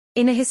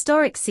In a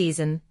historic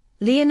season,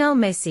 Lionel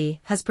Messi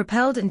has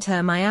propelled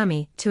Inter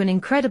Miami to an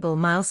incredible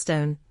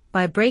milestone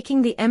by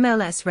breaking the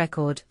MLS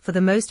record for the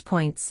most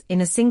points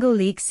in a single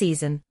league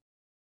season.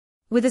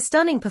 With a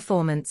stunning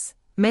performance,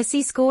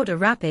 Messi scored a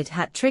rapid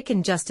hat-trick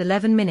in just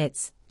 11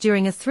 minutes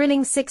during a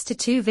thrilling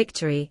 6-2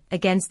 victory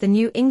against the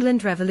New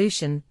England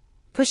Revolution,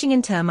 pushing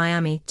Inter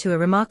Miami to a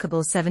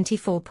remarkable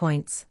 74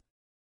 points.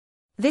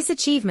 This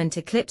achievement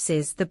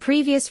eclipses the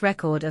previous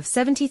record of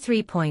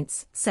 73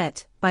 points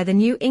set by the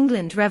New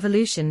England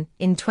Revolution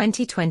in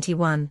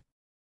 2021.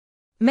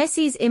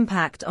 Messi's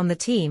impact on the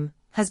team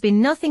has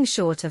been nothing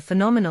short of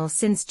phenomenal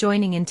since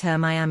joining Inter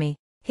Miami.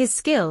 His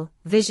skill,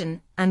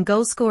 vision, and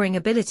goal-scoring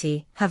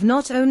ability have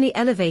not only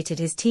elevated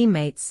his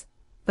teammates,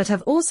 but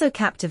have also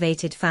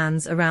captivated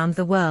fans around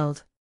the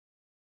world.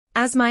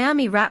 As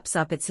Miami wraps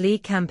up its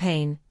league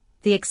campaign,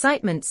 the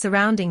excitement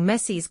surrounding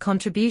Messi's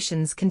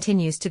contributions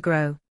continues to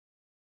grow.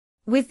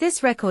 With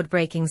this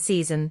record-breaking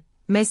season,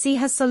 Messi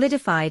has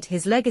solidified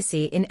his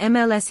legacy in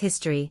MLS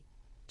history,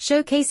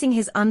 showcasing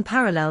his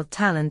unparalleled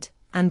talent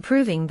and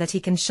proving that he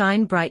can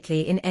shine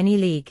brightly in any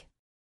league.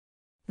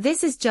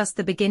 This is just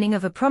the beginning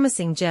of a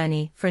promising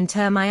journey for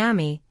Inter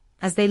Miami,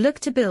 as they look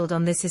to build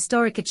on this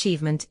historic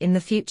achievement in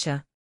the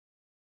future.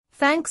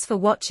 Thanks for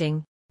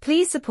watching.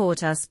 Please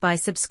support us by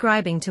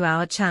subscribing to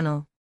our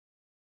channel.